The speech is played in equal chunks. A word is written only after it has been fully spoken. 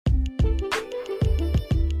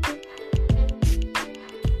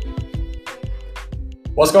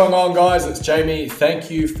What's going on, guys? It's Jamie.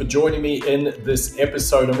 Thank you for joining me in this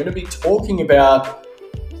episode. I'm going to be talking about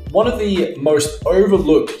one of the most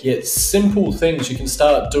overlooked yet simple things you can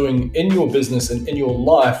start doing in your business and in your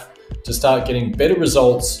life to start getting better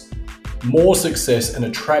results, more success, and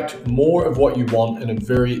attract more of what you want in a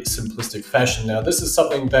very simplistic fashion. Now, this is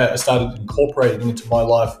something that I started incorporating into my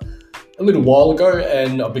life a little while ago,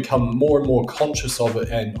 and I've become more and more conscious of it.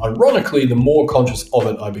 And ironically, the more conscious of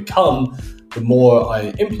it I become, the more I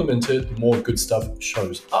implement it, the more good stuff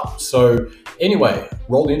shows up. So anyway,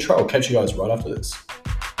 roll the intro. I'll catch you guys right after this.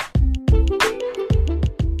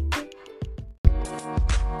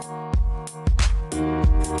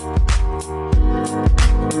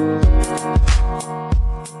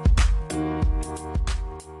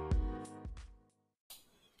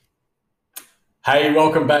 Hey,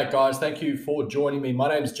 welcome back, guys. Thank you for joining me. My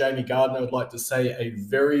name is Jamie Gardner. I'd like to say a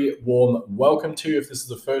very warm welcome to you. If this is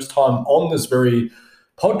the first time on this very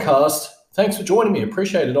podcast, thanks for joining me.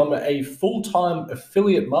 Appreciate it. I'm a full-time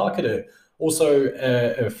affiliate marketer, also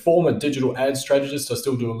a former digital ad strategist. I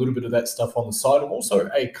still do a little bit of that stuff on the side. I'm also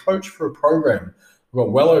a coach for a program. We've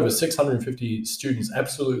got well over 650 students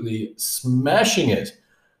absolutely smashing it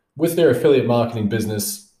with their affiliate marketing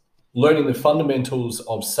business, learning the fundamentals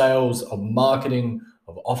of sales, of marketing,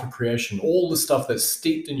 of offer creation, all the stuff that's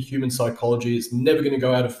steeped in human psychology. It's never going to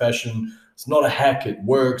go out of fashion. It's not a hack. It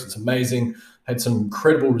works. It's amazing. Had some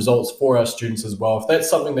incredible results for our students as well. If that's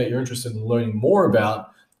something that you're interested in learning more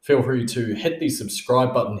about, feel free to hit the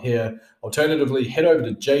subscribe button here. Alternatively, head over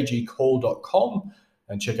to jgcall.com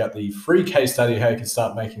and check out the free case study how you can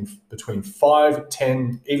start making between 5,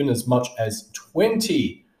 10, even as much as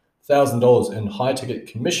 $20,000 in high ticket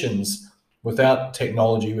commissions without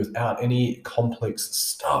technology, without any complex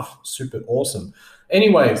stuff. Super awesome.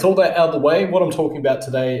 Anyway, with all that out of the way, what I'm talking about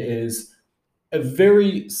today is a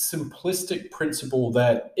very simplistic principle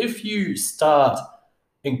that if you start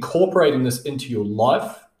incorporating this into your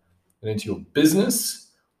life and into your business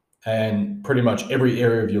and pretty much every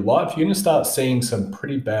area of your life, you're going to start seeing some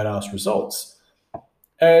pretty badass results.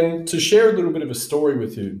 And to share a little bit of a story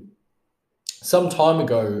with you, some time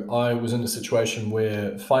ago, I was in a situation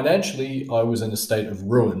where financially I was in a state of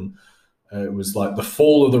ruin. It was like the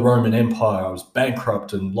fall of the Roman Empire. I was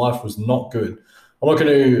bankrupt and life was not good. I'm not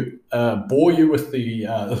going to bore you with the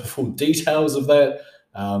full details of that.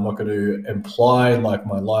 I'm not going to imply like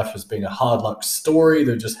my life has been a hard luck story.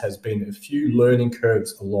 There just has been a few learning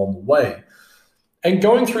curves along the way. And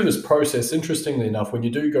going through this process, interestingly enough, when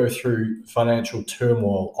you do go through financial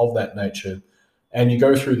turmoil of that nature, and you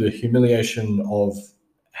go through the humiliation of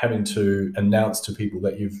having to announce to people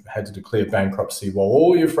that you've had to declare bankruptcy while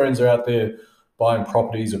all your friends are out there buying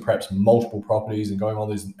properties or perhaps multiple properties and going on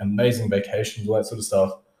these amazing vacations, all that sort of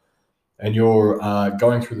stuff. And you're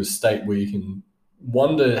going through the state where you can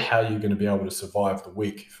wonder how you're going to be able to survive the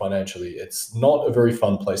week financially. It's not a very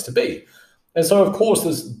fun place to be. And so, of course,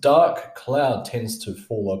 this dark cloud tends to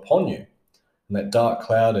fall upon you. And that dark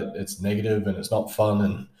cloud, it's negative and it's not fun,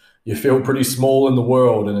 and you feel pretty small in the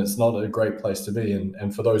world, and it's not a great place to be.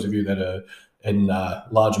 And for those of you that are in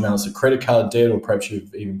large amounts of credit card debt, or perhaps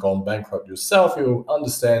you've even gone bankrupt yourself, you'll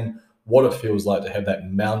understand what it feels like to have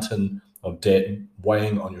that mountain of debt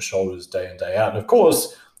weighing on your shoulders day in, day out. And of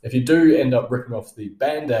course, if you do end up ripping off the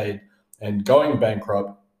Band-Aid and going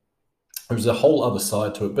bankrupt, there's a whole other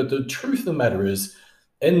side to it. But the truth of the matter is,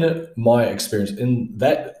 in my experience, in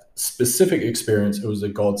that specific experience, it was a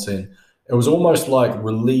godsend. It was almost like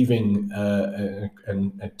relieving an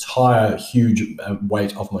entire huge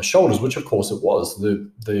weight off my shoulders, which of course it was.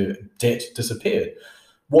 The debt disappeared.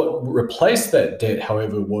 What replaced that debt,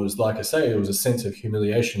 however, was, like I say, it was a sense of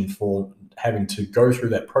humiliation for having to go through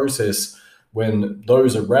that process when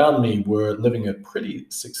those around me were living a pretty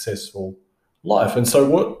successful life. And so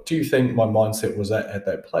what do you think my mindset was at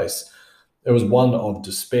that place? It was one of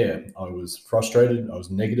despair. I was frustrated. I was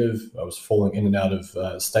negative. I was falling in and out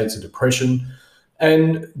of states of depression.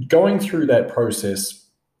 And going through that process,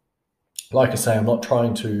 like I say, I'm not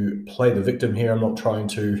trying to play the victim here. I'm not trying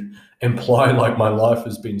to imply like my life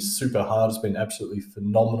has been super hard. It's been absolutely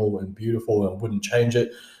phenomenal and beautiful, and I wouldn't change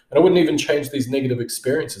it. And I wouldn't even change these negative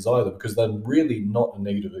experiences either, because they're really not a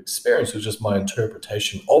negative experience. It was just my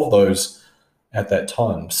interpretation of those at that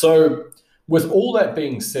time. So with all that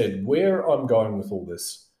being said, where I'm going with all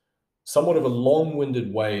this, somewhat of a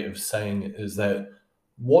long-winded way of saying it, is that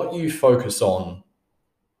what you focus on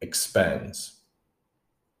expands.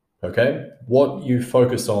 Okay? What you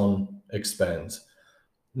focus on expands.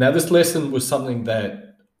 Now, this lesson was something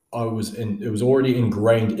that it was already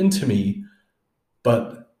ingrained into me,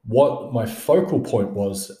 but what my focal point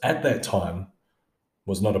was at that time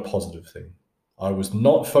was not a positive thing. I was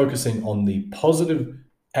not focusing on the positive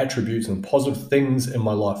attributes and positive things in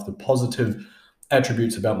my life, the positive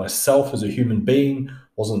attributes about myself as a human being,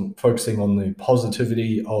 wasn't focusing on the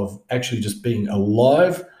positivity of actually just being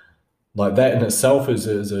alive. Like that in itself is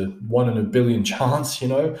a 1 in a billion chance,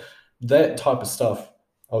 that type of stuff.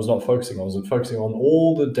 I was not focusing on. I was focusing on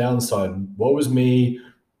all the downside. Woe is me,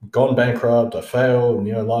 gone bankrupt, I failed,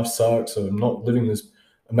 and life sucks. So I'm not living this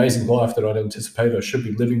amazing life that I'd anticipated I should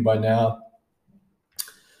be living by now.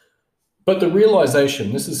 But the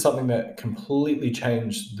realization, this is something that completely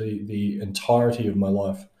changed the entirety of my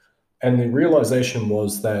life. And the realization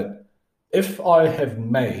was that if I have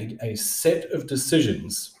made a set of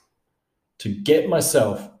decisions to get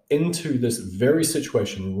myself into this very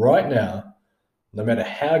situation right now, no matter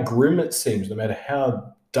how grim it seems, no matter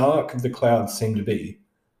how dark the clouds seem to be,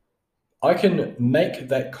 I can make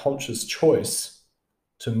that conscious choice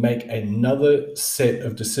to make another set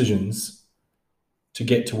of decisions to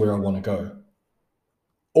get to where I want to go.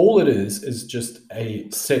 All it is just a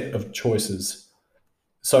set of choices.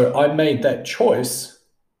 So I made that choice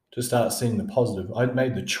to start seeing the positive. I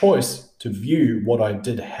made the choice to view what I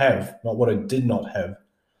did have, not what I did not have.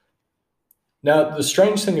 Now, the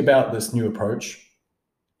strange thing about this new approach,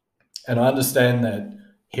 and I understand that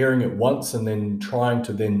hearing it once and then trying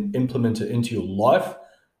to then implement it into your life,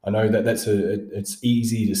 I know that it's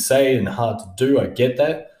easy to say and hard to do. I get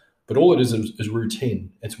that. But all it is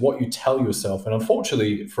routine. It's what you tell yourself. And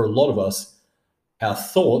unfortunately, for a lot of us, our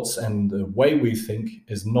thoughts and the way we think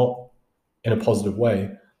is not in a positive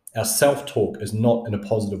way. Our self-talk is not in a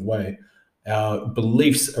positive way. Our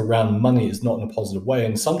beliefs around money is not in a positive way.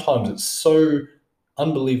 And sometimes it's so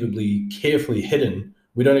unbelievably carefully hidden,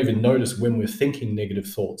 we don't even notice when we're thinking negative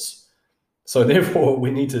thoughts. So therefore,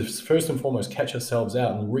 we need to first and foremost catch ourselves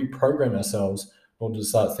out and reprogram ourselves in order to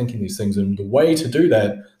start thinking these things. And the way to do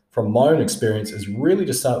that, from my own experience, is really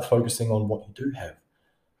to start focusing on what you do have.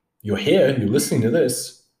 You're here, you're listening to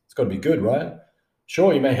this, it's got to be good, right?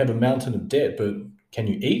 Sure, you may have a mountain of debt, but can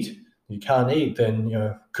you eat? You can't eat, then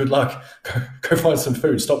good luck. Go find some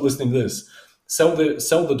food. Stop listening to this. Sell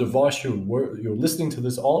the device you're listening to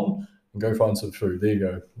this on, and go find some food. There you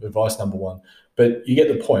go. Advice number 1. But you get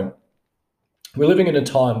the point. We're living in a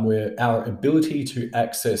time where our ability to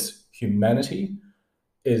access humanity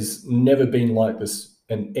has never been like this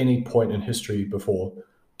in any point in history before.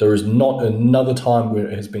 There is not another time where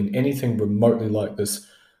it has been anything remotely like this.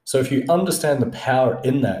 So if you understand the power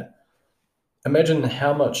in that, imagine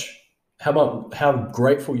how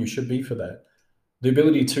grateful you should be for that. The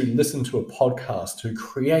ability to listen to a podcast, to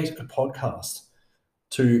create a podcast,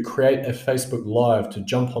 to create a Facebook Live, to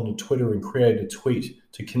jump onto Twitter and create a tweet,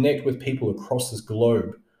 to connect with people across this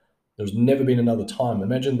globe. There's never been another time.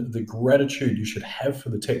 Imagine the gratitude you should have for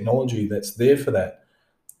the technology that's there for that.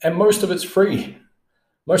 And most of it's free.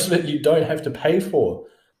 Most of it you don't have to pay for.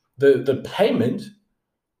 The payment,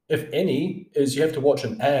 if any, is you have to watch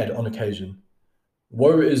an ad on occasion.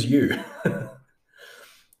 Woe is you.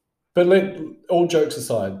 But let all jokes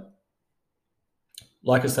aside,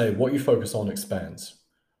 like I say, what you focus on expands.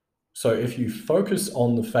 So if you focus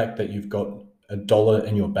on the fact that you've got $1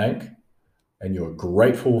 in your bank and you're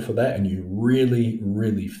grateful for that and you really,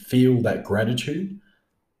 really feel that gratitude,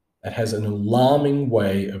 it has an alarming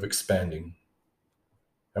way of expanding.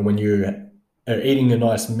 And when you are eating a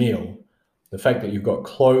nice meal, the fact that you've got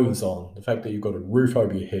clothes on, the fact that you've got a roof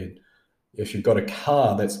over your head, if you've got a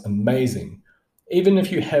car, that's amazing. Even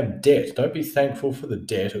if you have debt, don't be thankful for the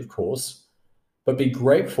debt, of course, but be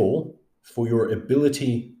grateful for your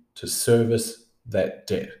ability to service that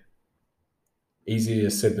debt. Easier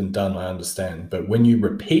said than done, I understand. But when you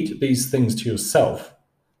repeat these things to yourself,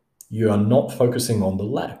 you are not focusing on the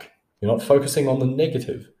lack. You're not focusing on the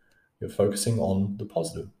negative. You're focusing on the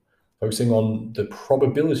positive, focusing on the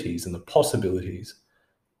probabilities and the possibilities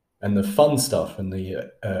and the fun stuff and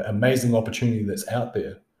the amazing opportunity that's out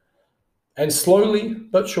there. And slowly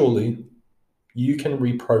but surely, you can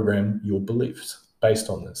reprogram your beliefs based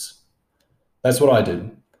on this. That's what I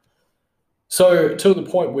did. So to the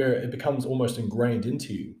point where it becomes almost ingrained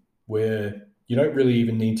into you, where you don't really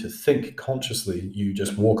even need to think consciously. You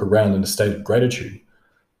just walk around in a state of gratitude.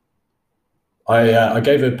 I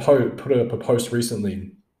put up a post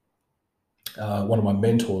recently. One of my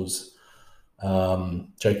mentors,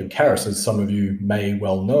 Jacob Karras, as some of you may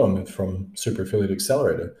well know him from Super Affiliate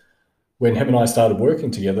Accelerator. When him and I started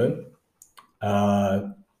working together,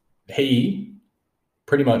 he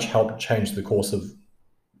pretty much helped change the course of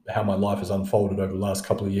how my life has unfolded over the last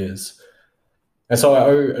couple of years. And so I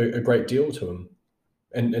owe a great deal to him.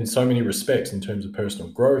 in so many respects, in terms of personal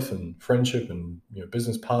growth and friendship and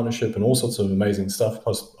business partnership and all sorts of amazing stuff,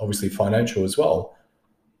 plus obviously financial as well.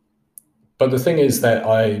 But the thing is that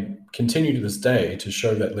I continue to this day to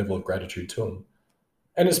show that level of gratitude to him,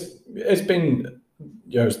 and it's been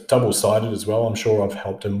it's double-sided as well. I'm sure I've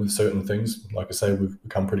helped him with certain things. Like I say, we've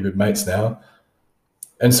become pretty good mates now,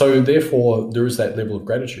 and so therefore there is that level of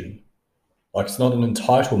gratitude. Like, it's not an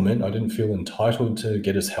entitlement. I didn't feel entitled to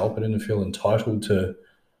get his help. I didn't feel entitled to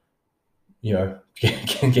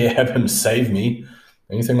have him save me,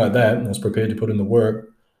 anything like that. I was prepared to put in the work,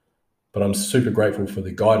 but I'm super grateful for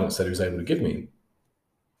the guidance that he was able to give me.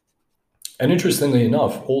 And interestingly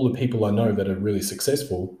enough, all the people I know that are really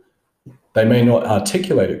successful, they may not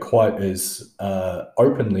articulate it quite as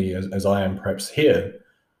openly as I am perhaps here,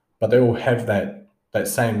 but they all have that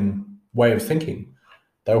same way of thinking.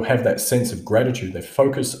 They'll have that sense of gratitude. They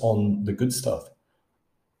focus on the good stuff.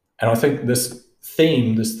 And I think this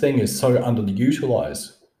thing is so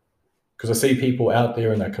underutilized, because I see people out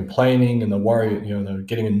there and they're complaining and they're worried, they're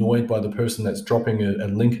getting annoyed by the person that's dropping a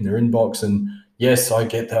link in their inbox. And yes, I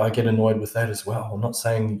get that. I get annoyed with that as well. I'm not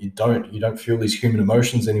saying you don't feel these human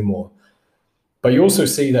emotions anymore, but you also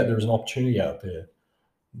see that there's an opportunity out there.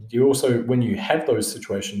 You also, when you have those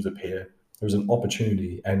situations appear, there's an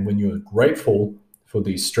opportunity. And when you're grateful for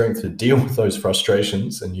the strength to deal with those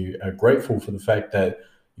frustrations, and you are grateful for the fact that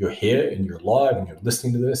you're here and you're alive and you're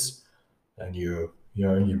listening to this, and you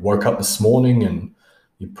woke up this morning and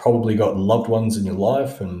you probably got loved ones in your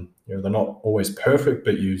life, and they're not always perfect,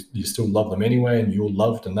 but you still love them anyway, and you're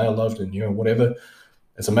loved and they're loved, and whatever.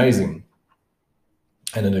 It's amazing,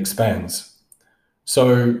 and it expands.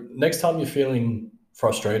 So next time you're feeling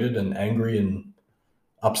frustrated and angry and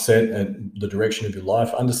upset at the direction of your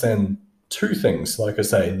life, understand two things. Like I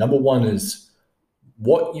say, number one is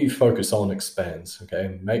what you focus on expands.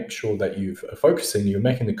 Okay, make sure that you're focusing, you're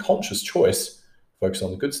making the conscious choice, focus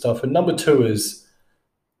on the good stuff. And number two is,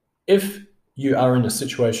 if you are in a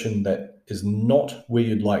situation that is not where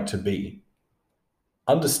you'd like to be,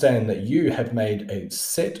 understand that you have made a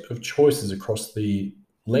set of choices across the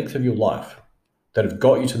length of your life that have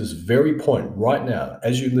got you to this very point right now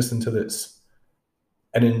as you listen to this.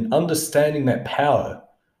 And in understanding that power,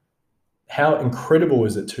 how incredible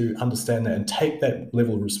is it to understand that and take that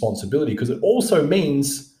level of responsibility? Because it also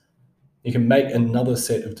means you can make another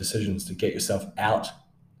set of decisions to get yourself out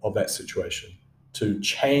of that situation, to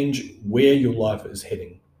change where your life is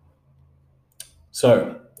heading.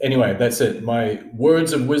 So anyway, that's it. My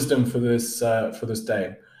words of wisdom for this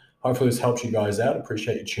day. Hopefully this helps you guys out.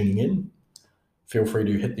 Appreciate you tuning in. Feel free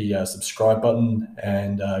to hit the subscribe button,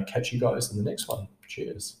 and catch you guys in the next one.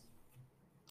 Cheers.